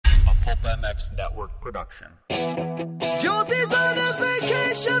Pulp MX Network production. Josie's on a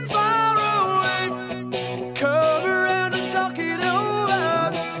vacation far away. Come around and talk it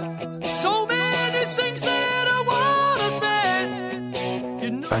over. So many things that I wanna say.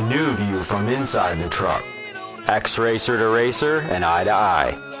 You know, A new view from inside the truck. X-racer to racer and eye to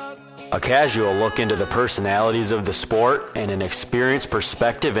eye. A casual look into the personalities of the sport and an experienced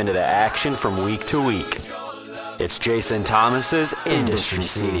perspective into the action from week to week. It's Jason Thomas's Industry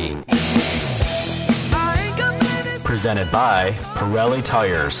Seating. Presented by Pirelli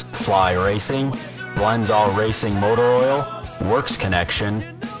Tires, Fly Racing, Blendzall Racing Motor Oil, Works Connection,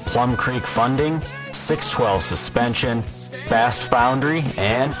 Plum Creek Funding, 612 Suspension, Fast Foundry,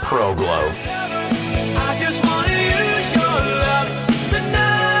 and ProGlow. I just wanna use your love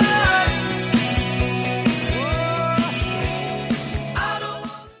tonight. I don't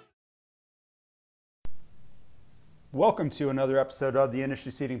want... Welcome to another episode of the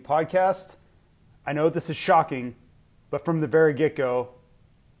Industry Seating Podcast. I know this is shocking, but from the very get-go,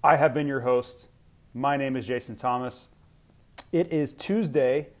 I have been your host. My name is Jason Thomas. It is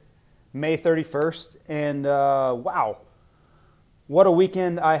Tuesday, May 31st, and wow, what a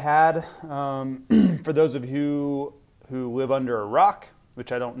weekend I had. For those of you who live under a rock,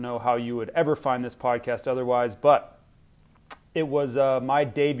 which I don't know how you would ever find this podcast otherwise, but it was my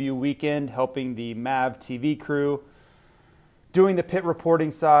debut weekend helping the MAV TV crew, doing the pit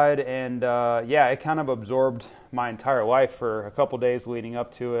reporting side, and yeah, it kind of absorbed my entire life for a couple days leading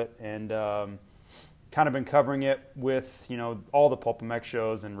up to it, and kind of been covering it with, you know, all the Pulp MX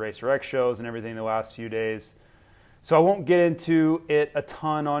shows and Racer X shows and everything the last few days. So I won't get into it a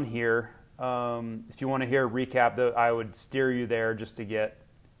ton on here. If you want to hear a recap, though, I would steer you there just to get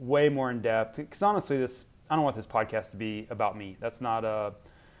way more in depth. Because honestly, I don't want this podcast to be about me. That's not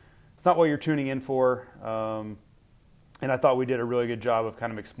it's not what you're tuning in for. And I thought we did a really good job of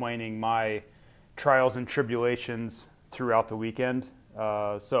kind of explaining my trials and tribulations throughout the weekend.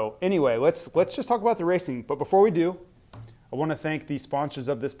 So anyway, let's just talk about the racing. But before we do, I want to thank the sponsors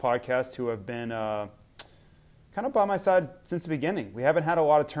of this podcast who have been kind of by my side since the beginning. We haven't had a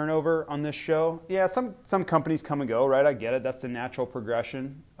lot of turnover on this show. Yeah, some companies come and go, right? I get it. That's the natural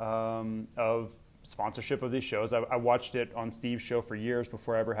progression of sponsorship of these shows. I watched it on Steve's show for years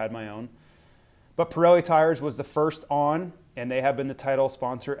before I ever had my own. But Pirelli Tires was the first on, and they have been the title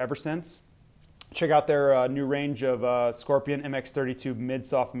sponsor ever since. Check out their new range of Scorpion MX32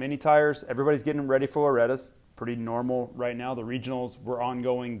 mid-soft mini tires. Everybody's getting ready for Loretta's. Pretty normal right now. The regionals were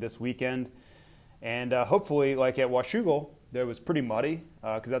ongoing this weekend. And hopefully, like at Washougal, that was pretty muddy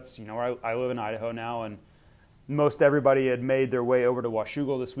because that's, you know, where I live in Idaho now, and most everybody had made their way over to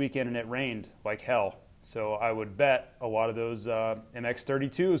Washougal this weekend, and it rained like hell. So I would bet a lot of those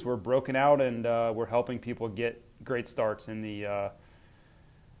MX32s were broken out and were helping people get great starts in the, I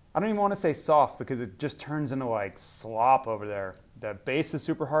don't even want to say soft because it just turns into like slop over there. The base is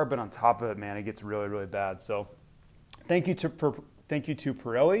super hard, but on top of it, man, it gets really, really bad. So thank you to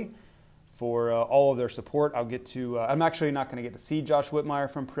Pirelli for all of their support. I'll get to, I'm actually not going to get to see Josh Whitmire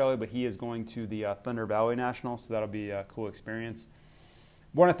from Pirelli, but he is going to the Thunder Valley National, so that'll be a cool experience.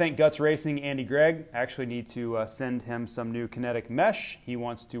 Want to thank Guts Racing, Andy Gregg. I actually need to send him some new kinetic mesh. He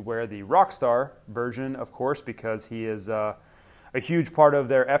wants to wear the Rockstar version, of course, because he is a huge part of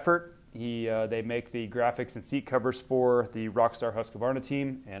their effort. They make the graphics and seat covers for the Rockstar Husqvarna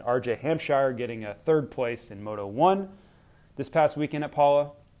team, and RJ Hampshire getting a third place in Moto 1 this past weekend at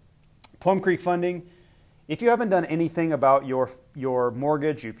Paula. Plum Creek Funding. If you haven't done anything about your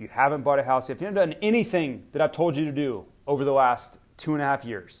mortgage, if you haven't bought a house, if you haven't done anything that I've told you to do over the last 2.5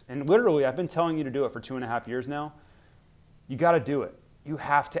 years, and literally I've been telling you to do it for 2.5 years now, you got to do it. You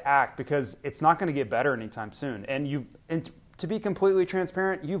have to act because it's not going to get better anytime soon. And to be completely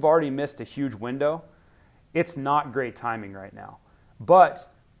transparent, you've already missed a huge window. It's not great timing right now. But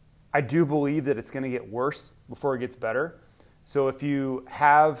I do believe that it's going to get worse before it gets better. So if you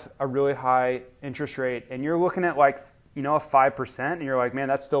have a really high interest rate and you're looking at like, you know, a 5% and you're like, man,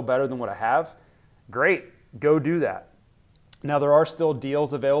 that's still better than what I have, great, go do that. Now, there are still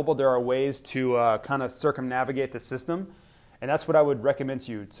deals available. There are ways to kind of circumnavigate the system, and that's what I would recommend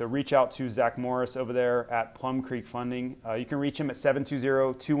to you. So reach out to Zach Morris over there at Plum Creek Funding. You can reach him at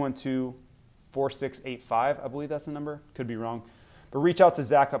 720-212-4685. I believe that's the number. Could be wrong. But reach out to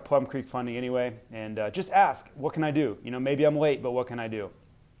Zach at Plum Creek Funding anyway, and just ask, what can I do? You know, maybe I'm late, but what can I do?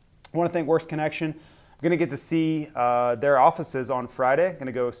 I want to thank Works Connection. I'm going to get to see their offices on Friday. I'm going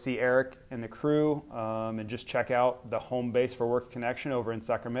to go see Eric and the crew and just check out the home base for Works Connection over in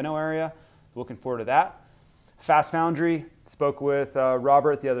Sacramento area. Looking forward to that. Fast Foundry, spoke with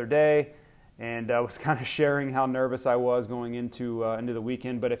Robert the other day, and I was kind of sharing how nervous I was going into the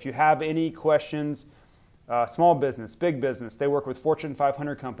weekend. But if you have any questions, small business, big business, they work with Fortune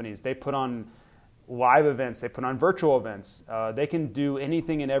 500 companies. They put on live events. They put on virtual events. They can do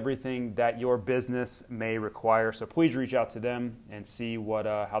anything and everything that your business may require. So please reach out to them and see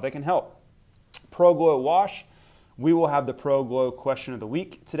how they can help. Pro Glow Wash. We will have the Pro Glow question of the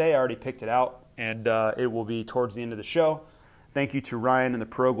week today. I already picked it out, and it will be towards the end of the show. Thank you to Ryan and the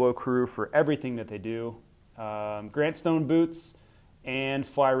Pro Glow crew for everything that they do. Grant Stone Boots and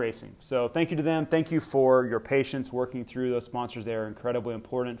Fly Racing. So thank you to them. Thank you for your patience working through those sponsors. They are incredibly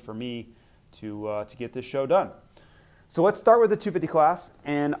important for me to get this show done. So let's start with the 250 class,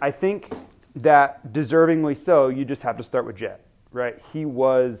 and I think that deservingly so, you just have to start with Jett, right? He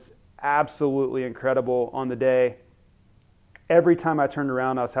was absolutely incredible on the day. Every time I turned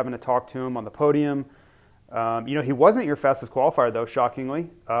around, I was having to talk to him on the podium. He wasn't your fastest qualifier, though, shockingly.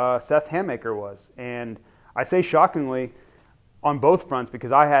 Seth Hammaker was. And I say shockingly on both fronts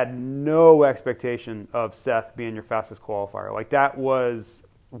because I had no expectation of Seth being your fastest qualifier. Like, that was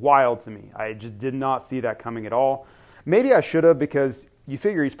wild to me. I just did not see that coming at all. Maybe I should have, because you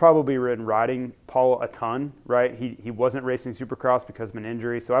figure he's probably been riding Paul a ton, right? He wasn't racing Supercross because of an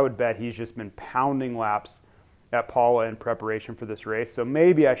injury, so I would bet he's just been pounding laps at Paula in preparation for this race. So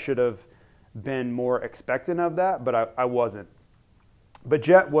maybe I should have been more expectant of that, but I wasn't. But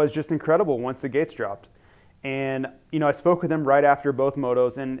Jett was just incredible once the gates dropped. And, I spoke with him right after both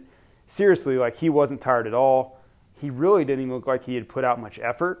motos, and seriously, like, he wasn't tired at all. He really didn't even look like he had put out much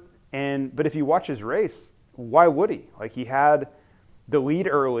effort. But if you watch his race, why would he? Like, he had the lead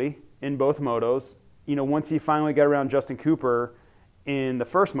early in both motos. Once he finally got around Justin Cooper in the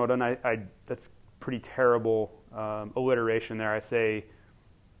first moto, and that's pretty terrible alliteration there. I say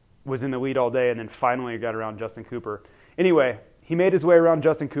was in the lead all day and then finally got around Justin Cooper. Anyway, he made his way around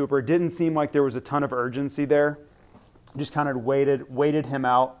Justin Cooper. Didn't seem like there was a ton of urgency there. Just kind of waited him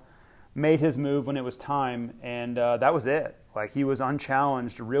out, made his move when it was time, and that was it. Like, he was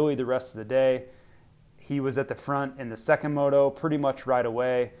unchallenged really the rest of the day. He was at the front in the second moto pretty much right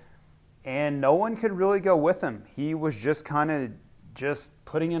away, and no one could really go with him. He was just kind of just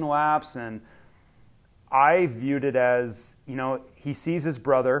putting in laps, and I viewed it as, he sees his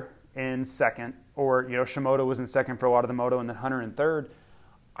brother in second, or, Shimoda was in second for a lot of the moto and then Hunter in third.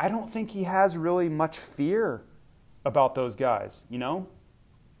 I don't think he has really much fear about those guys,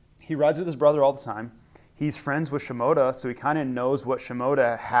 He rides with his brother all the time. He's friends with Shimoda, so he kind of knows what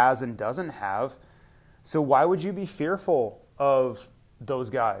Shimoda has and doesn't have. So why would you be fearful of those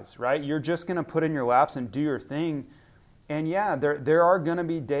guys, right? You're just going to put in your laps and do your thing. And yeah, there are going to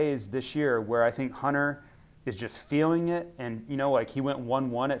be days this year where I think Hunter is just feeling it. And, like, he went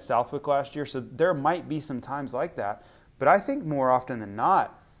 1-1 at Southwick last year. So there might be some times like that. But I think more often than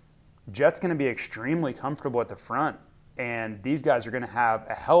not, Jett's going to be extremely comfortable at the front. And these guys are going to have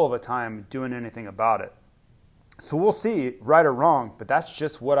a hell of a time doing anything about it. So we'll see, right or wrong. But that's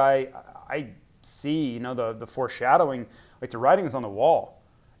just what I see, the foreshadowing. Like, the writing is on the wall.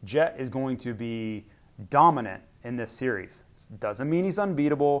 Jett is going to be dominant in this series. Doesn't mean he's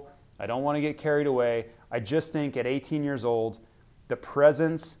unbeatable. I don't want to get carried away. I just think at 18 years old, the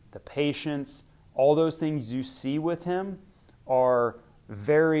presence, the patience, all those things you see with him are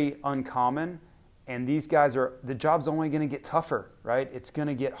very uncommon. And these guys the job's only going to get tougher, right? It's going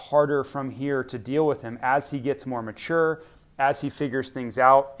to get harder from here to deal with him as he gets more mature, as he figures things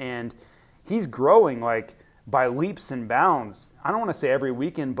out. And he's growing, like, by leaps and bounds. I don't want to say every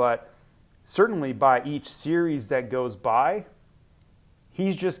weekend, but certainly by each series that goes by,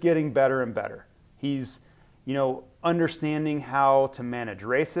 he's just getting better and better. He's, understanding how to manage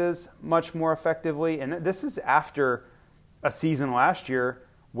races much more effectively. And this is after a season last year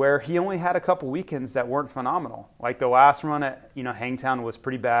where he only had a couple weekends that weren't phenomenal. Like, the last run at, Hangtown was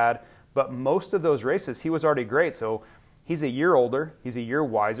pretty bad, but most of those races he was already great. So he's a year older, he's a year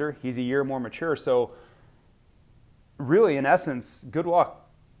wiser, he's a year more mature. So really, in essence, good luck.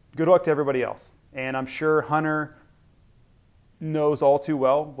 Good luck to everybody else. And I'm sure Hunter knows all too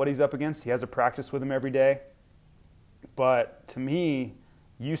well what he's up against. He has a practice with him every day. But to me,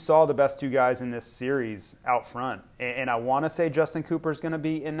 you saw the best two guys in this series out front. And I want to say Justin Cooper's going to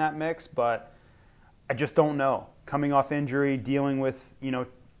be in that mix, but I just don't know. Coming off injury, dealing with,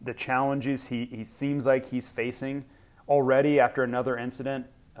 the challenges he seems like he's facing already after another incident.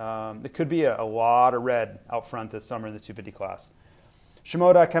 It could be a lot of red out front this summer in the 250 class.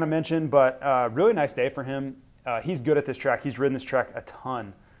 Shimoda I kind of mentioned, but really nice day for him. He's good at this track. He's ridden this track a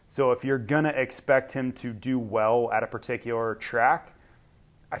ton. So if you're going to expect him to do well at a particular track,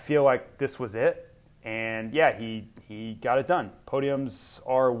 I feel like this was it. And yeah, he got it done. Podiums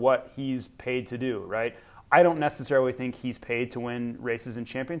are what he's paid to do, right? I don't necessarily think he's paid to win races and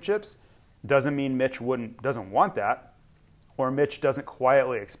championships. Doesn't mean Mitch doesn't want that, or Mitch doesn't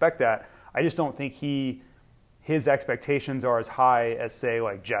quietly expect that. I just don't think his expectations are as high as, say,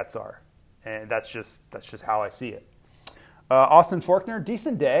 like Jets are, and that's just how I see it. Austin Forkner,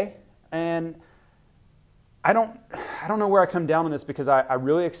 decent day, and I don't know where I come down on this, because I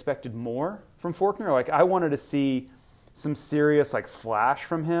really expected more from Forkner. Like, I wanted to see some serious like flash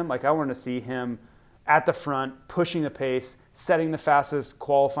from him. Like, I wanted to see him at the front, pushing the pace, setting the fastest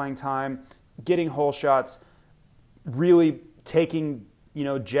qualifying time, getting hole shots, really taking,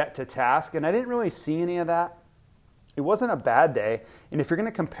 Jet to task. And I didn't really see any of that. It wasn't a bad day. And if you're going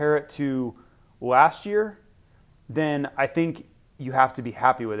to compare it to last year, then I think you have to be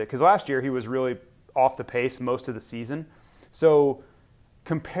happy with it, because last year he was really off the pace most of the season. So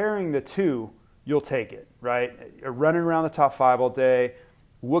comparing the two, you'll take it, right? Running around the top 5 all day,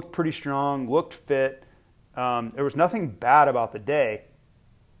 looked pretty strong, looked fit. There was nothing bad about the day.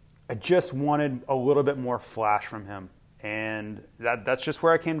 I just wanted a little bit more flash from him, and that's just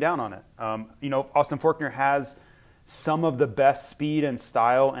where I came down on it. Austin Forkner has some of the best speed and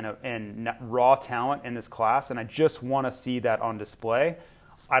style and raw talent in this class, and I just want to see that on display.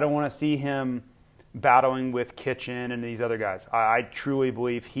 I don't want to see him battling with Kitchen and these other guys. I truly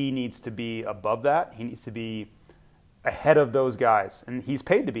believe he needs to be above that. He needs to be ahead of those guys, and he's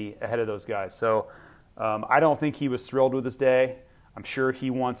paid to be ahead of those guys. So I don't think he was thrilled with his day. I'm sure he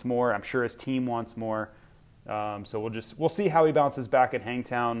wants more. I'm sure his team wants more. So we'll see how he bounces back at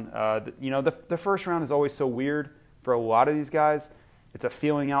Hangtown. The first round is always so weird for a lot of these guys. It's a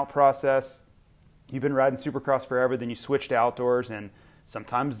feeling out process. You've been riding Supercross forever, then you switch to outdoors, and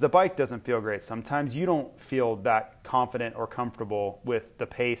sometimes the bike doesn't feel great. Sometimes you don't feel that confident or comfortable with the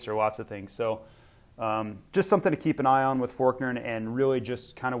pace or lots of things. So just something to keep an eye on with Forkner, and really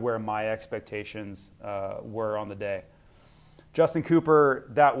just kind of where my expectations were on the day. Justin Cooper,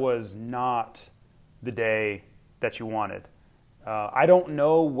 that was not the day that you wanted. I don't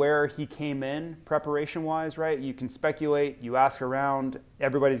know where he came in preparation-wise, right? You can speculate, you ask around,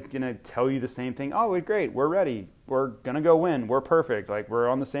 everybody's going to tell you the same thing. Oh, we're great, we're ready, we're going to go win, we're perfect, like we're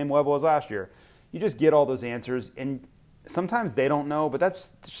on the same level as last year. You just get all those answers, and sometimes they don't know, but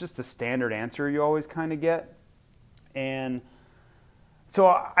that's just a standard answer you always kind of get. And so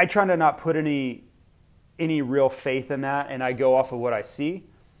I try to not put any real faith in that, and I go off of what I see.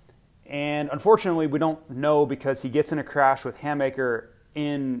 And unfortunately, we don't know, because he gets in a crash with Hammaker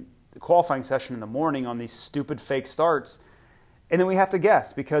in the qualifying session in the morning on these stupid fake starts. And then we have to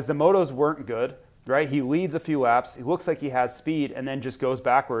guess, because the motos weren't good, right? He leads a few laps. He looks like he has speed, and then just goes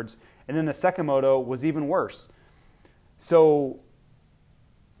backwards. And then the second moto was even worse. So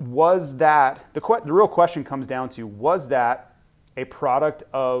was that, the real question comes down to, was that a product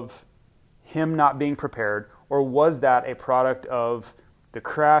of him not being prepared, or was that a product of the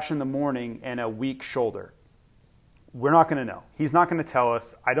crash in the morning and a weak shoulder? We're not going to know. He's not going to tell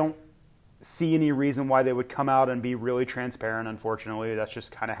us. I don't see any reason why they would come out and be really transparent, unfortunately. That's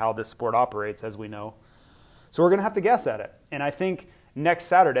just kind of how this sport operates, as we know. So we're going to have to guess at it. And I think next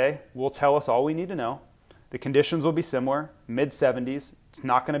Saturday will tell us all we need to know. The conditions will be similar, mid-70s. It's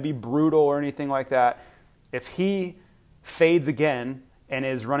not going to be brutal or anything like that. If he fades again and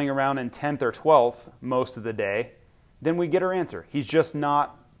is running around in 10th or 12th most of the day, then we get our answer. He's just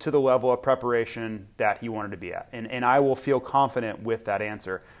not to the level of preparation that he wanted to be at. And I will feel confident with that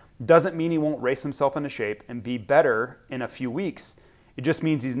answer. Doesn't mean he won't race himself into shape and be better in a few weeks. It just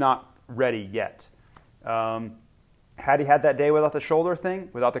means he's not ready yet. Had he had that day without the shoulder thing,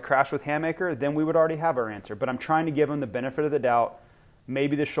 without the crash with Hammaker, then we would already have our answer. But I'm trying to give him the benefit of the doubt.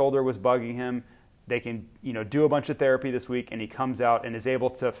 Maybe the shoulder was bugging him. They can, do a bunch of therapy this week, and he comes out and is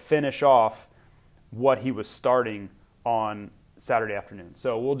able to finish off what he was starting on Saturday afternoon.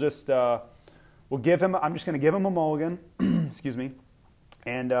 So we'll just I'm just going to give him a mulligan, excuse me,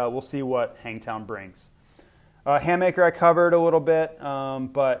 and we'll see what Hangtown brings. Hammaker I covered a little bit,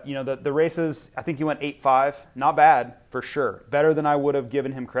 but the races, I think he went 8.5. Not bad, for sure. Better than I would have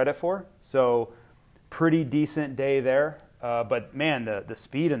given him credit for. So pretty decent day there. But man, the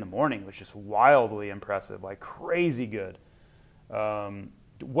speed in the morning was just wildly impressive, like crazy good.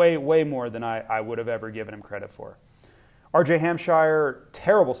 Way more than I would have ever given him credit for. RJ Hampshire,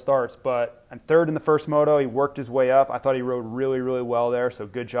 terrible starts, but I'm third in the first moto. He worked his way up. I thought he rode really, really well there, so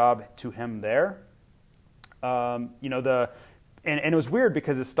good job to him there. And it was weird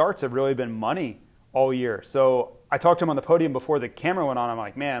because his starts have really been money all year. So I talked to him on the podium before the camera went on. I'm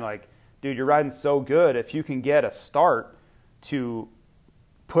like, man, dude, you're riding so good. If you can get a start to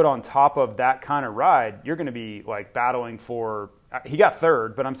put on top of that kind of ride, you're going to be like battling for, he got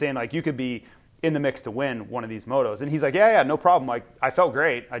third, but I'm saying like you could be in the mix to win one of these motos. And he's like, yeah, no problem. Like I felt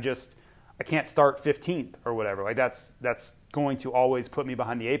great. I can't start 15th or whatever. Like that's going to always put me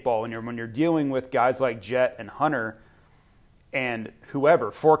behind the eight ball when you're dealing with guys like Jet and Hunter and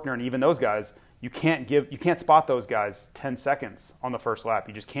whoever, Faulkner and even those guys. You can't spot those guys 10 seconds on the first lap.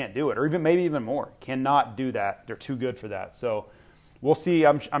 You just can't do it, or maybe even more. Cannot do that. They're too good for that. So we'll see.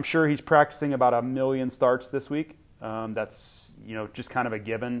 I'm sure he's practicing about 1 million starts this week. That's just kind of a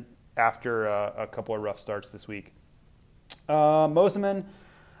given after a couple of rough starts this week. Mosiman,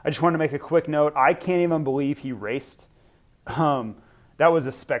 I just wanted to make a quick note. I can't even believe he raced. That was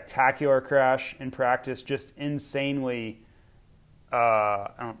a spectacular crash in practice, just insanely. I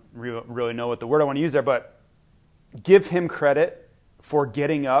don't really know what the word I want to use there, but give him credit for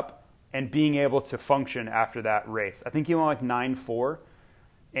getting up and being able to function after that race. I think he went like 9.4,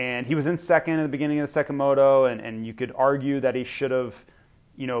 and he was in second at the beginning of the second moto, and you could argue that he should have,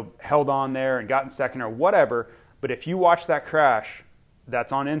 held on there and gotten second or whatever. But if you watch that crash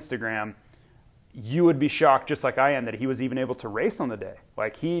that's on Instagram, you would be shocked, just like I am, that he was even able to race on the day.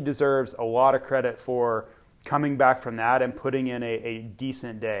 Like, he deserves a lot of credit for coming back from that and putting in a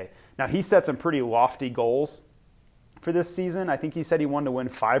decent day. Now, he set some pretty lofty goals for this season. I think he said he wanted to win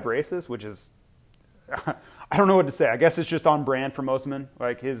 5 races, which is, I don't know what to say. I guess it's just on brand for Mosiman.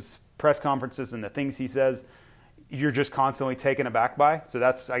 Like, his press conferences and the things he says, you're just constantly taken aback by. So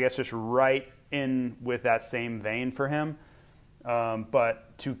that's, I guess, just right in with that same vein for him.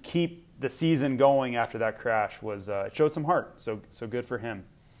 But to keep the season going after that crash was, it showed some heart. So good for him.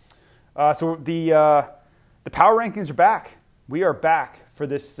 So the power rankings are back. We are back for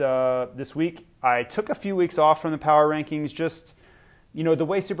this week. I took a few weeks off from the power rankings. Just, the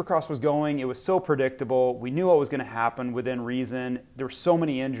way Supercross was going, it was so predictable. We knew what was going to happen within reason. There were so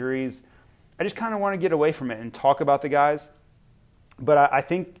many injuries. I just kind of want to get away from it and talk about the guys. But I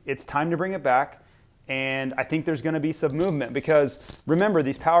think it's time to bring it back. And I think there's going to be some movement because, remember,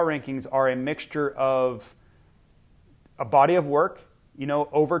 these power rankings are a mixture of a body of work,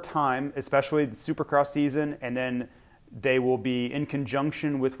 over time, especially the Supercross season, and then they will be in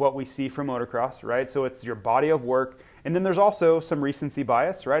conjunction with what we see from motocross, right? So it's your body of work. And then there's also some recency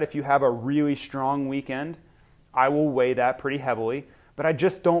bias, right? If you have a really strong weekend, I will weigh that pretty heavily. But I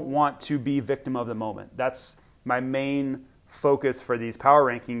just don't want to be victim of the moment. That's my main focus for these power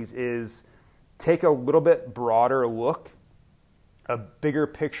rankings, is take a little bit broader look, a bigger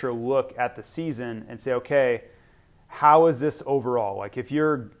picture look at the season and say, okay, how is this overall? Like, if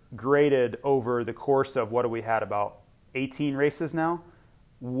you're graded over the course of, what do we had, about 18 races now?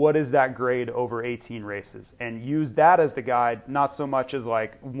 What is that grade over 18 races? And use that as the guide, not so much as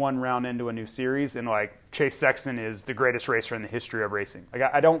like one round into a new series and like Chase Sexton is the greatest racer in the history of racing.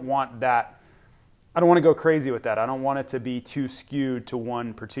 Like, I don't want that. I don't want to go crazy with that. I don't want it to be too skewed to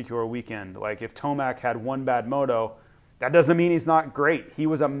one particular weekend. Like, if Tomac had one bad moto, that doesn't mean he's not great. He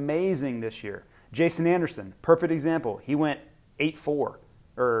was amazing this year. Jason Anderson, perfect example. He went 8-4,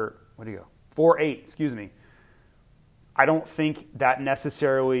 or what do you go? 4-8, excuse me. I don't think that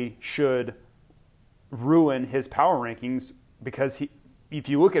necessarily should ruin his power rankings because if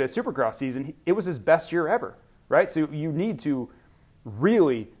you look at a Supercross season, it was his best year ever, right? So you need to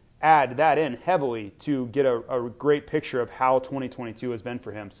really add that in heavily to get a great picture of how 2022 has been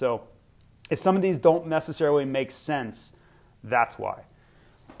for him. So if some of these don't necessarily make sense, that's why.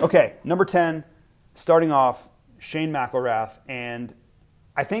 Okay, number 10, starting off, Shane McElrath. And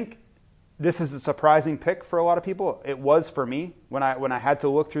I think this is a surprising pick for a lot of people. It was for me when I had to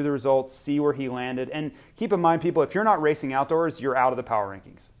look through the results, see where he landed. And keep in mind, people, if you're not racing outdoors, you're out of the power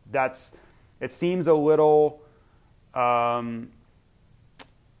rankings. It seems a little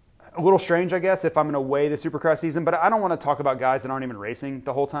strange, I guess, if I'm going to weigh the Supercross season. But I don't want to talk about guys that aren't even racing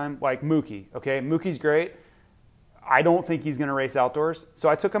the whole time. Like Mookie, okay? Mookie's great. I don't think he's going to race outdoors, so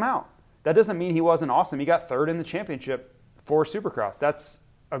I took him out. That doesn't mean he wasn't awesome. He got third in the championship for Supercross. That's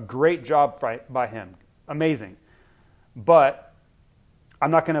a great job by him. Amazing. But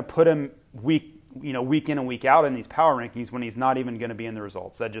I'm not going to put him week in and week out in these power rankings when he's not even going to be in the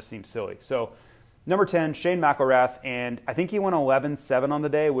results. That just seems silly. So number 10, Shane McElrath, and I think he went 11-7 on the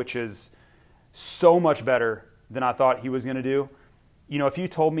day, which is so much better than I thought he was going to do. If you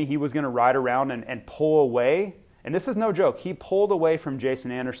told me he was going to ride around and pull away, and this is no joke, he pulled away from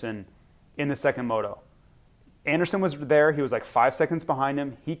Jason Anderson in the second moto. Anderson was there. He was like 5 seconds behind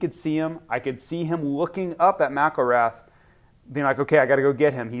him. He could see him. I could see him looking up at McElrath, being like, okay, I got to go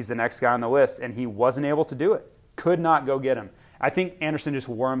get him. He's the next guy on the list. And he wasn't able to do it. Could not go get him. I think Anderson just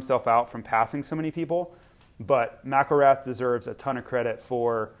wore himself out from passing so many people. But McElrath deserves a ton of credit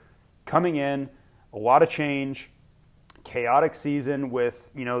for coming in, a lot of change, chaotic season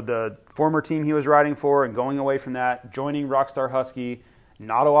with, the former team he was riding for and going away from that, joining Rockstar Husky,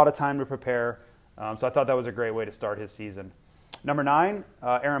 not a lot of time to prepare. So I thought that was a great way to start his season. Number 9,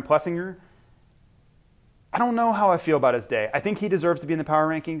 Aaron Plessinger. I don't know how I feel about his day. I think he deserves to be in the power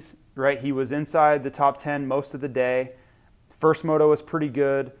rankings, right? He was inside the top 10 most of the day. First moto was pretty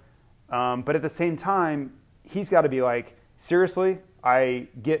good. But at the same time, he's got to be like, seriously, I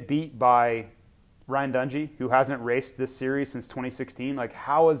get beat by Ryan Dungey, who hasn't raced this series since 2016. Like,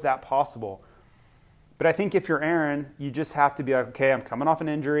 how is that possible? But I think if you're Aaron, you just have to be like, okay, I'm coming off an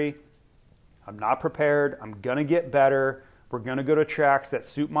injury. I'm not prepared. I'm going to get better. We're going to go to tracks that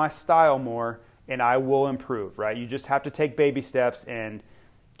suit my style more, and I will improve, right? You just have to take baby steps and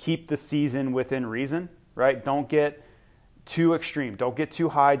keep the season within reason, right? Don't get too extreme. Don't get too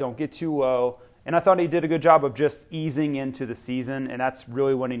high. Don't get too low. And I thought he did a good job of just easing into the season, and that's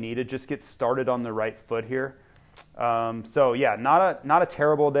really what he needed. Just get started on the right foot here. So yeah, not a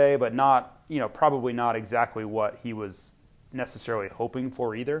terrible day, but not, probably not exactly what he was necessarily hoping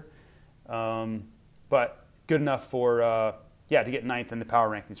for either. But good enough for to get 9th in the power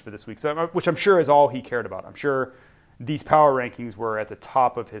rankings for this week. So, which I'm sure is all he cared about. I'm sure these power rankings were at the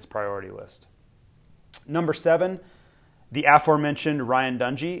top of his priority list. Number 7, the aforementioned Ryan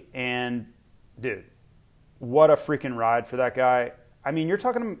Dungey, and dude, what a freaking ride for that guy. I mean, you're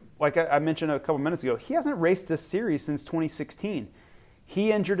talking, like I mentioned a couple minutes ago, he hasn't raced this series since 2016.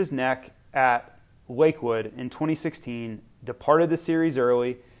 He injured his neck at Lakewood in 2016, departed the series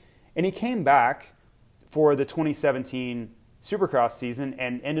early, and he came back for the 2017 Supercross season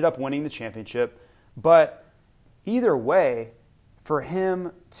and ended up winning the championship. But either way, for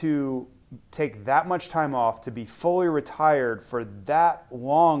him to take that much time off, to be fully retired for that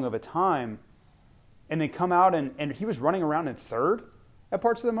long of a time, and then come out and he was running around in 3rd at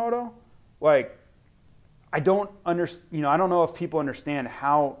parts of the moto. Like, I don't know if people understand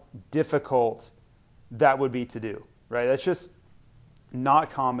how difficult that would be to do, right? That's just not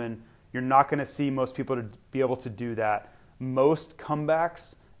common. You're not going to see most people to be able to do that. Most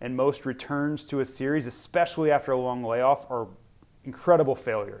comebacks and most returns to a series, especially after a long layoff, are incredible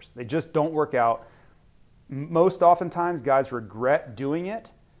failures. They just don't work out. Most oftentimes, guys regret doing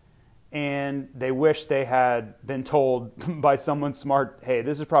it, and they wish they had been told by someone smart, hey,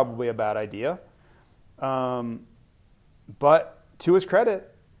 this is probably a bad idea. But to his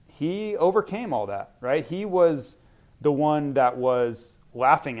credit, he overcame all that, right? He was the one that was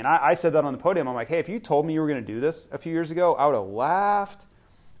laughing. And I said that on the podium. I'm like, hey, if you told me you were going to do this a few years ago, I would have laughed.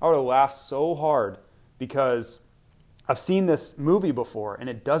 I would have laughed so hard, because I've seen this movie before and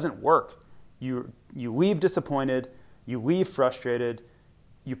it doesn't work. You leave disappointed. You leave frustrated.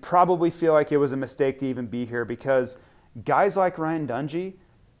 You probably feel like it was a mistake to even be here, because guys like Ryan Dungey,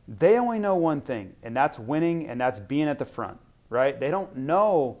 they only know one thing, and that's winning, and that's being at the front, right? They don't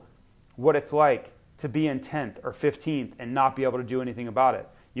know what it's like to be in 10th or 15th and not be able to do anything about it.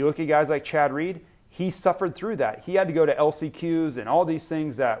 You look at guys like Chad Reed, he suffered through that. He had to go to LCQs and all these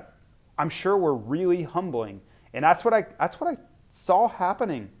things that I'm sure were really humbling. And that's what I saw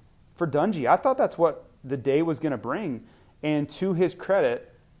happening for Dungey. I thought that's what the day was going to bring. And to his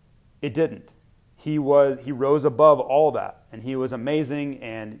credit, it didn't. He rose above all that, and he was amazing,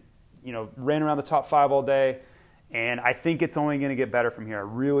 and ran around the top 5 all day. And I think it's only going to get better from here. I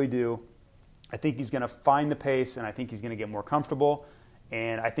really do. I think he's going to find the pace, and I think he's going to get more comfortable.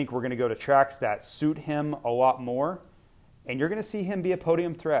 And I think we're going to go to tracks that suit him a lot more. And you're going to see him be a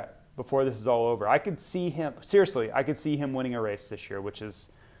podium threat before this is all over. I could see him winning a race this year, which is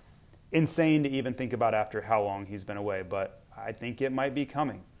insane to even think about after how long he's been away. But I think it might be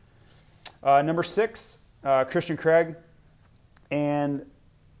coming. Number 6, Christian Craig. And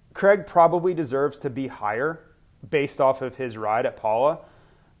Craig probably deserves to be higher based off of his ride at Paula.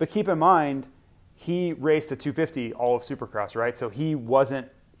 But keep in mind, he raced a 250 all of Supercross, right? So he wasn't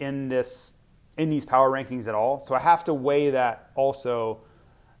in these power rankings at all. So I have to weigh that also.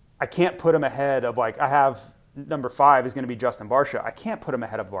 I can't put him ahead of, like, I have number 5 is going to be Justin Barcia. I can't put him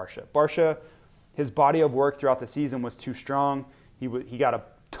ahead of Barcia. Barcia, his body of work throughout the season was too strong. He got a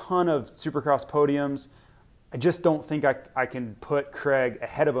ton of Supercross podiums. I just don't think I can put Craig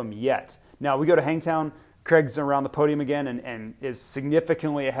ahead of him yet. Now, we go to Hangtown. Craig's around the podium again and is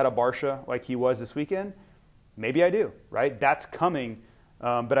significantly ahead of Barcia like he was this weekend. Maybe I do, right? That's coming.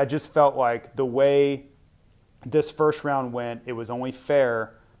 But I just felt like the way this first round went, it was only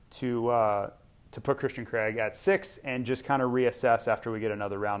fair to put Christian Craig at 6 and just kind of reassess after we get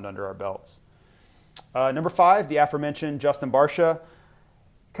another round under our belts. Number 5, the aforementioned Justin Barcia.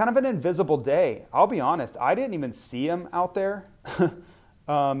 kind of an invisible day. I'll be honest, I didn't even see him out there.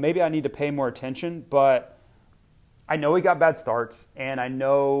 Maybe I need to pay more attention, but I know he got bad starts, and I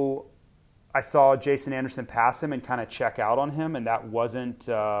know I saw Jason Anderson pass him and kind of check out on him, and that wasn't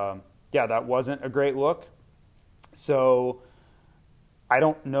a great look. So I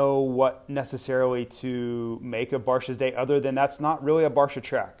don't know what necessarily to make of Barcia's day other than that's not really a Barcia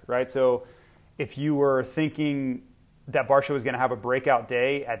track, right? So if you were thinking that Barcia was going to have a breakout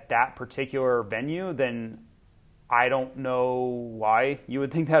day at that particular venue, then I don't know why you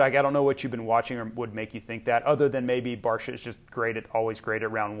would think that. Like, I don't know what you've been watching or would make you think that, other than maybe Barcia is just always great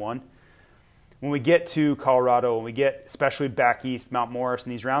at round one. When we get to Colorado, when we get especially back east, Mount Morris in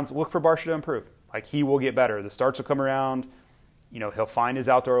these rounds, look for Barcia to improve. Like, he will get better. The starts will come around. You know, he'll find his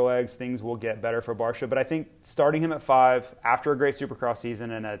outdoor legs. Things will get better for Barcia. But I think starting him at 5 after a great Supercross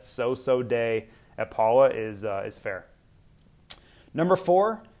season and a so-so day at Paula is fair. Number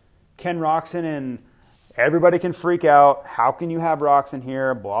 4, Ken Roczen, and everybody can freak out. How can you have Roczen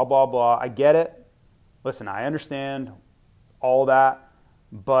here? Blah, blah, blah. I get it. Listen, I understand all that.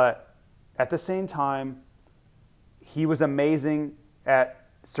 But at the same time, he was amazing at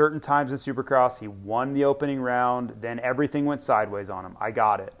certain times in Supercross. He won the opening round. Then everything went sideways on him. I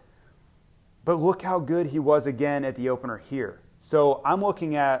got it. But look how good he was again at the opener here. So I'm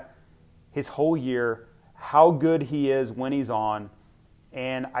looking at his whole year, how good he is when he's on,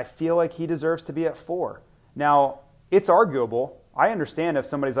 and I feel like he deserves to be at 4. Now, it's arguable. I understand if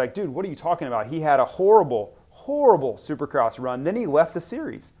somebody's like, dude, what are you talking about? He had a horrible, horrible Supercross run. Then he left the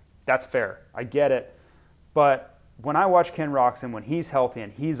series. That's fair. I get it. But when I watch Ken Roczen, when he's healthy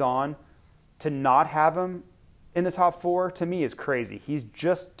and he's on, to not have him in the top 4, to me, is crazy. He's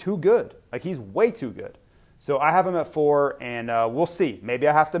just too good. Like, he's way too good. So I have him at 4, and we'll see. Maybe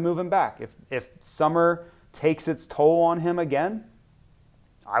I have to move him back. If summer takes its toll on him again,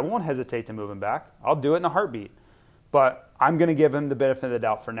 I won't hesitate to move him back. I'll do it in a heartbeat. But I'm going to give him the benefit of the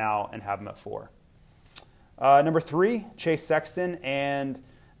doubt for now and have him at 4. Number 3, Chase Sexton. And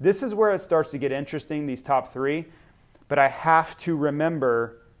this is where it starts to get interesting, these top 3. But I have to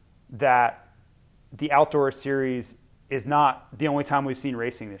remember that the Outdoor Series is not the only time we've seen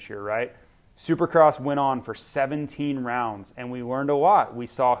racing this year, right? Supercross went on for 17 rounds, and we learned a lot. We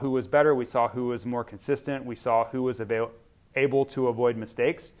saw who was better. We saw who was more consistent. We saw who was able to avoid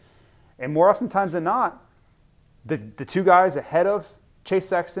mistakes. And more oftentimes than not, the 2 guys ahead of Chase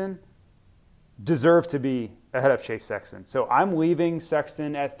Sexton deserve to be ahead of Chase Sexton. So I'm leaving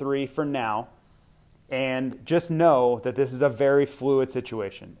Sexton at 3 for now. And just know that this is a very fluid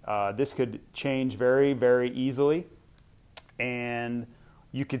situation. This could change very, very easily. And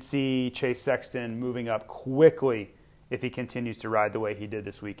you could see Chase Sexton moving up quickly if he continues to ride the way he did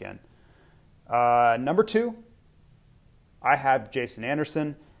this weekend. Number 2, I have Jason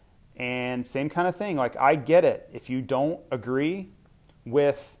Anderson. And same kind of thing. Like, I get it. If you don't agree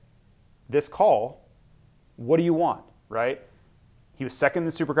with this call, what do you want, right? He was second in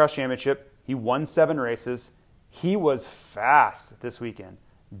the Supercross Championship. He won 7 races. He was fast this weekend.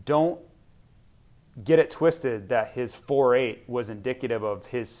 Don't get it twisted that his 4.8 was indicative of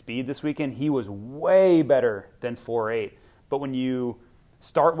his speed this weekend. He was way better than 4.8. But when you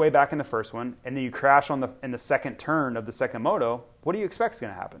start way back in the first one and then you crash in the second turn of the second moto, what do you expect is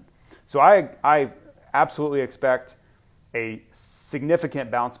going to happen? So I absolutely expect a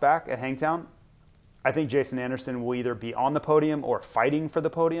significant bounce back at Hangtown. I think Jason Anderson will either be on the podium or fighting for the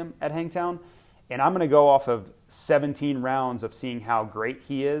podium at Hangtown. And I'm going to go off of 17 rounds of seeing how great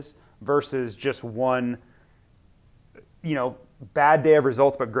he is versus just one, bad day of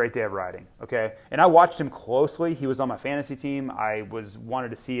results but great day of riding, okay? And I watched him closely. He was on my fantasy team. I wanted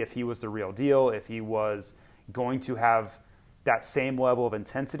to see if he was the real deal, if he was going to have that same level of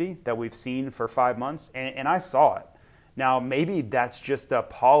intensity that we've seen for 5 months, and I saw it. Now, maybe that's just a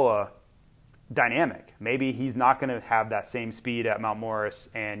Paula dynamic. Maybe he's not going to have that same speed at Mount Morris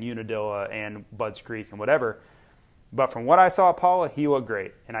and Unadilla and Budds Creek and whatever. But from what I saw at Paula, he looked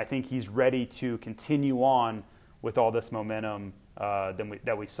great. And I think he's ready to continue on with all this momentum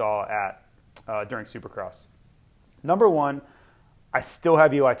that we saw during Supercross. Number 1, I still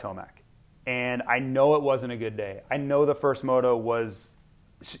have Eli Tomac. And I know it wasn't a good day. I know the first moto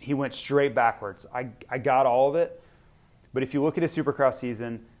he went straight backwards. I got all of it. But if you look at his Supercross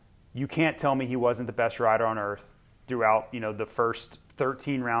season, you can't tell me he wasn't the best rider on earth throughout, the first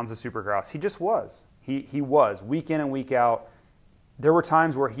 13 rounds of Supercross. He just was. He was, week in and week out. There were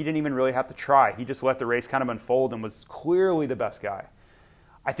times where he didn't even really have to try. He just let the race kind of unfold and was clearly the best guy.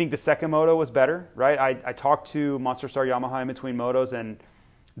 I think the second moto was better, right? I talked to Monster Star Yamaha in between motos, and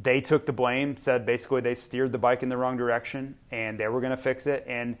They took the blame, said basically they steered the bike in the wrong direction and they were going to fix it.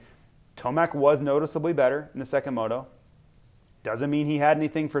 And Tomac was noticeably better in the second moto. Doesn't mean he had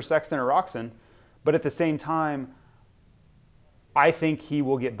anything for Sexton or Roczen, but at the same time, I think he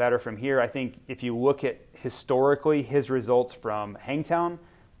will get better from here. I think if you look at historically his results from Hangtown,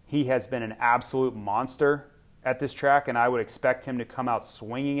 he has been an absolute monster at this track, and I would expect him to come out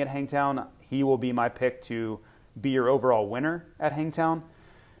swinging at Hangtown. He will be my pick to be your overall winner at Hangtown.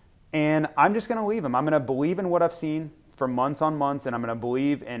 And I'm just going to leave him. I'm going to believe in what I've seen for months on months, and I'm going to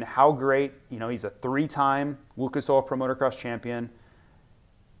believe in how great, he's a 3-time Lucas Oil Pro Motocross champion.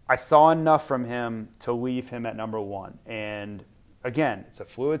 I saw enough from him to leave him at number 1. And again, it's a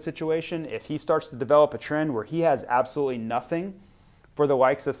fluid situation. If he starts to develop a trend where he has absolutely nothing for the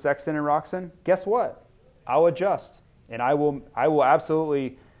likes of Sexton and Roczen, guess what? I'll adjust, and I will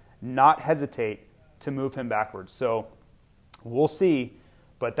absolutely not hesitate to move him backwards. So we'll see.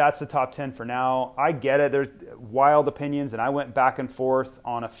 But that's the top 10 for now. I get it. There's wild opinions, and I went back and forth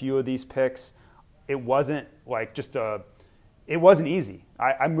on a few of these picks. It wasn't like it wasn't easy.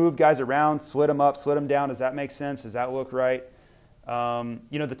 I moved guys around, split them up, split them down. Does that make sense? Does that look right?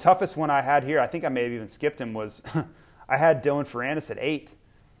 The toughest one I had here, I think I may have even skipped him, was I had Dylan Ferrandis at 8.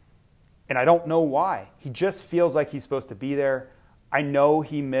 And I don't know why. He just feels like he's supposed to be there. I know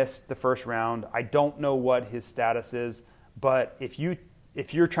he missed the first round. I don't know what his status is. But if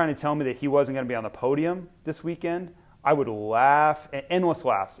you're trying to tell me that he wasn't going to be on the podium this weekend, I would laugh, endless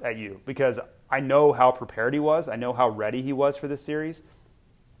laughs at you, because I know how prepared he was. I know how ready he was for this series.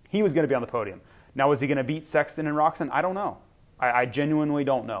 He was going to be on the podium. Now, was he going to beat Sexton and Roczen? I don't know. I genuinely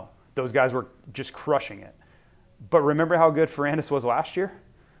don't know. Those guys were just crushing it. But remember how good Ferrandis was last year?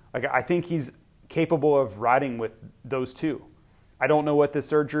 I think he's capable of riding with those two. I don't know what the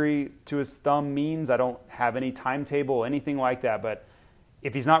surgery to his thumb means. I don't have any timetable, anything like that. But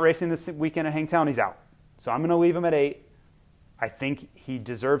if he's not racing this weekend at Hangtown, he's out. So I'm going to leave him at 8. I think he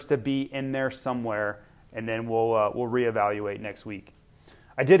deserves to be in there somewhere, and then we'll reevaluate next week.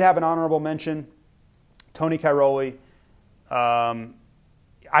 I did have an honorable mention, Tony Cairoli. I'm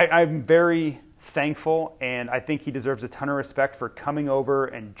very thankful, and I think he deserves a ton of respect for coming over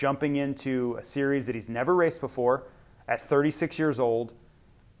and jumping into a series that he's never raced before at 36 years old.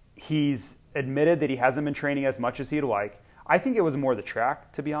 He's admitted that he hasn't been training as much as he'd like. I think it was more the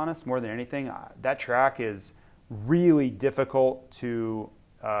track, to be honest, more than anything. That track is really difficult to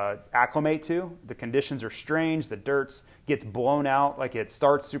acclimate to. The conditions are strange. The dirt gets blown out. Like, it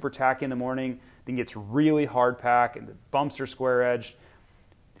starts super tacky in the morning, then gets really hard pack, and the bumps are square edged,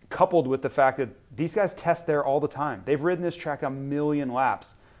 coupled with the fact that these guys test there all the time. They've ridden this track a million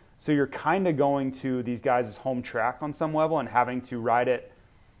laps. So you're kind of going to these guys' home track on some level and having to ride it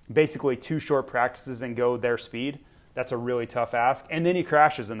basically 2 short practices and go their speed. That's a really tough ask. And then he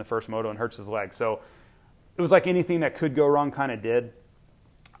crashes in the first moto and hurts his leg. So it was like anything that could go wrong kind of did.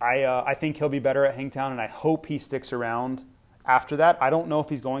 I think he'll be better at Hangtown, and I hope he sticks around after that. I don't know if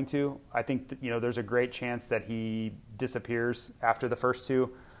he's going to. I think that, there's a great chance that he disappears after the first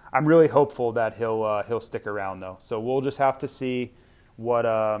 2. I'm really hopeful that he'll stick around, though. So we'll just have to see what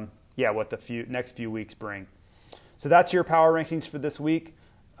the next few weeks bring. So that's your power rankings for this week.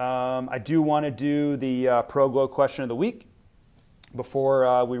 I do want to do the Pro Glow question of the week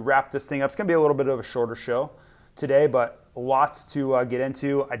before we wrap this thing up. It's going to be a little bit of a shorter show today, but lots to get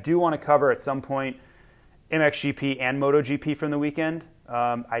into. I do want to cover at some point MXGP and MotoGP from the weekend.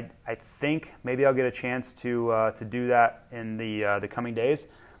 I think maybe I'll get a chance to do that in the coming days.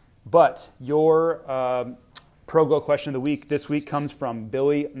 But your Pro Glow question of the week this week comes from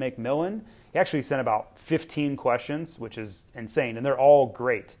Billy McMillan. He actually sent about 15 questions, which is insane, and they're all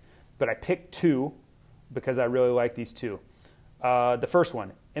great. But I picked 2 because I really like these 2. The first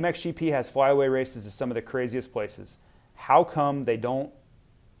one, MXGP has flyaway races to some of the craziest places. How come they don't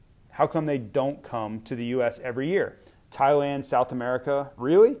come to the U.S. every year? Thailand, South America,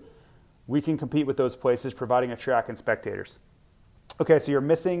 really? We can compete with those places, providing a track and spectators. Okay, so you're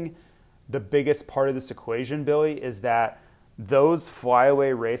missing the biggest part of this equation, Billy, is that those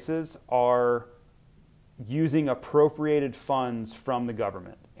flyaway races are using appropriated funds from the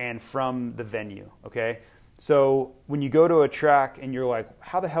government and from the venue, okay? So when you go to a track and you're like,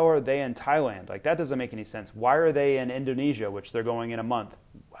 how the hell are they in Thailand? Like, that doesn't make any sense. Why are they in Indonesia, which they're going in a month?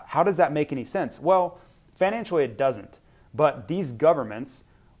 How does that make any sense? Well, financially it doesn't. But these governments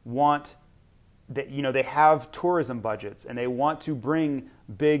want that, they have tourism budgets, and they want to bring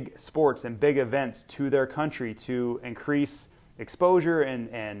big sports and big events to their country to increase exposure,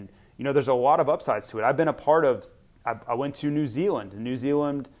 and there's a lot of upsides to it. I've been a part of, I went to New Zealand. New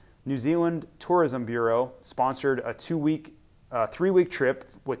Zealand Tourism Bureau sponsored a 2-week 3-week trip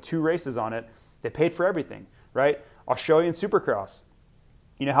with 2 races on it. They paid for everything, right? Australian Supercross.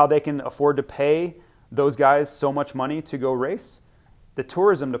 You know how they can afford to pay those guys so much money to go race? The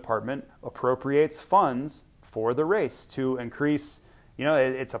tourism department appropriates funds for the race to increase,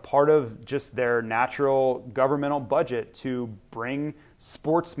 it's a part of just their natural governmental budget to bring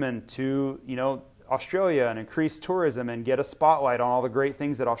sportsmen to, Australia and increase tourism and get a spotlight on all the great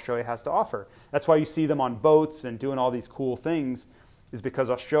things that Australia has to offer. That's why you see them on boats and doing all these cool things, is because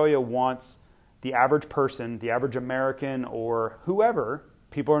Australia wants the average person, the average American or whoever,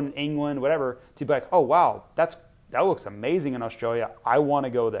 people in England, whatever, to be like, oh, wow, that looks amazing in Australia. I want to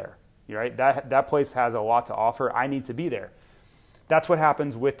go there. Right? That place has a lot to offer. I need to be there. That's what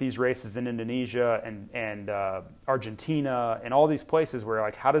happens with these races in Indonesia and Argentina and all these places where,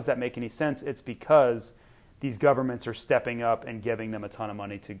 like, how does that make any sense? It's because these governments are stepping up and giving them a ton of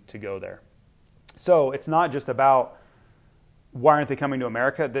money to go there. So it's not just about why aren't they coming to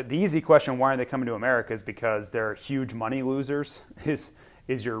America. The easy question, why aren't they coming to America, is because they're huge money losers is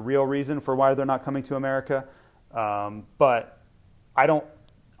your real reason for why they're not coming to America. But I don't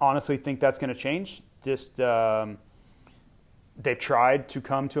honestly think that's going to change. Just they've tried to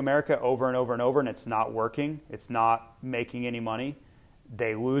come to America over and over and over, and it's not working. It's not making any money.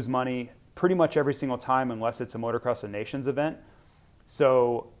 They lose money pretty much every single time unless it's a Motocross of Nations event.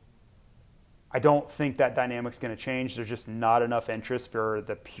 So I don't think that dynamic's going to change. There's just not enough interest for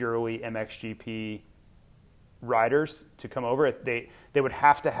the purely MXGP riders to come over. They would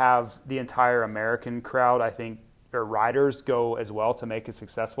have to have the entire American crowd, I think, or riders go as well to make it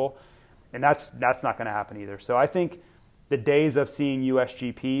successful. And that's not going to happen either. So I think the days of seeing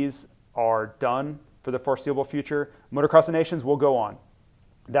USGPs are done for the foreseeable future. Motocross of Nations will go on.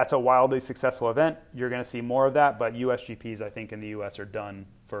 That's a wildly successful event. You're going to see more of that, but USGPs, I think, in the US are done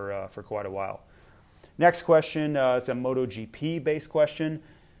for quite a while. Next question is a MotoGP-based question.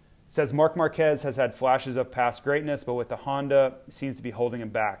 It says, Marc Marquez has had flashes of past greatness, but with the Honda, it seems to be holding him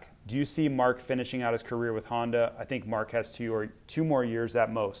back. Do you see Marc finishing out his career with Honda? I think Marc has two more years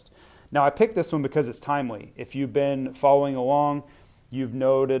at most. Now, I picked this one because it's timely. If you've been following along, you've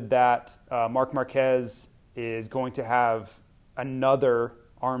noted that Marc Marquez is going to have another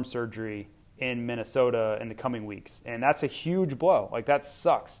arm surgery in Minnesota in the coming weeks. And that's a huge blow. Like, that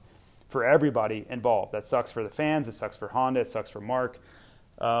sucks for everybody involved. That sucks for the fans. It sucks for Honda. It sucks for Marc.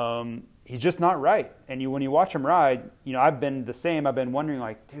 He's just not right. And when you watch him ride, I've been the same. I've been wondering,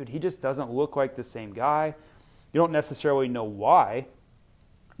 like, dude, he just doesn't look like the same guy. You don't necessarily know why,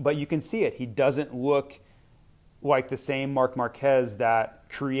 but you can see it. He doesn't look like the same Marc Marquez that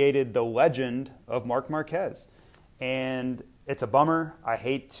created the legend of Marc Marquez. And it's a bummer. I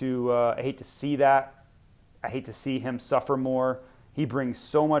hate to see that. I hate to see him suffer more. He brings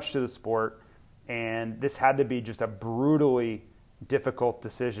so much to the sport, and this had to be just a brutally difficult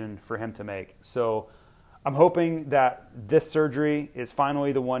decision for him to make. So I'm hoping that this surgery is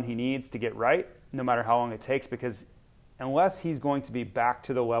finally the one he needs to get right, no matter how long it takes, because unless he's going to be back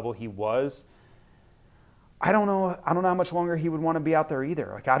to the level he was, I don't know how much longer he would want to be out there either.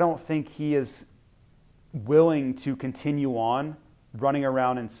 Like, I don't think he is willing to continue on running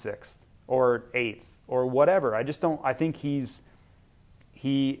around in 6th or 8th or whatever. I think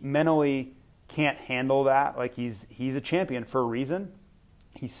he mentally can't handle that. Like, he's a champion for a reason.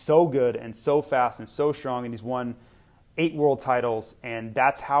 He's so good and so fast and so strong, and he's won 8 world titles, and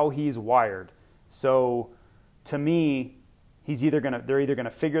that's how he's wired. So to me, they're either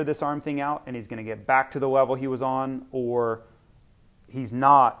gonna figure this arm thing out and he's gonna get back to the level he was on, or he's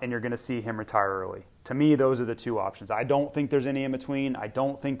not, and you're gonna see him retire early. To me, those are the two options. I don't think there's any in between. I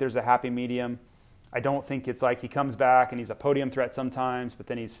don't think there's a happy medium. I don't think it's like he comes back and he's a podium threat sometimes, but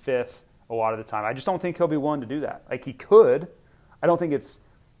then he's 5th a lot of the time. I just don't think he'll be willing to do that. Like, he could. I don't think it's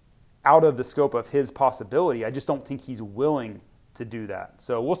out of the scope of his possibility. I just don't think he's willing to do that.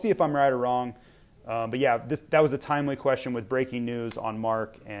 So we'll see if I'm right or wrong. But yeah, that was a timely question with breaking news on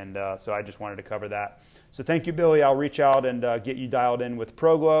Marc, and so I just wanted to cover that. So thank you, Billy. I'll reach out and get you dialed in with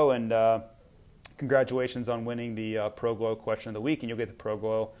ProGlow, and congratulations on winning the ProGlow question of the week, and you'll get the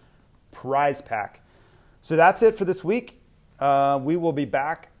ProGlow prize pack. So that's it for this week. We will be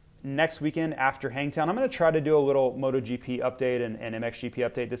back next weekend after Hangtown. I'm going to try to do a little MotoGP update and MXGP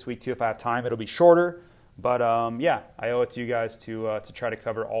update this week too if I have time. It'll be shorter, but yeah, I owe it to you guys to try to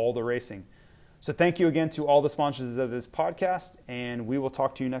cover all the racing. So thank you again to all the sponsors of this podcast, and we will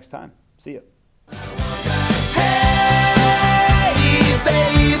talk to you next time. See ya. Hey,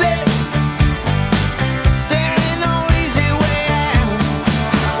 baby, there ain't no easy way out.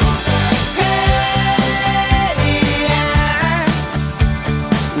 Hey, I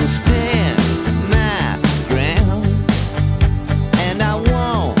will stay.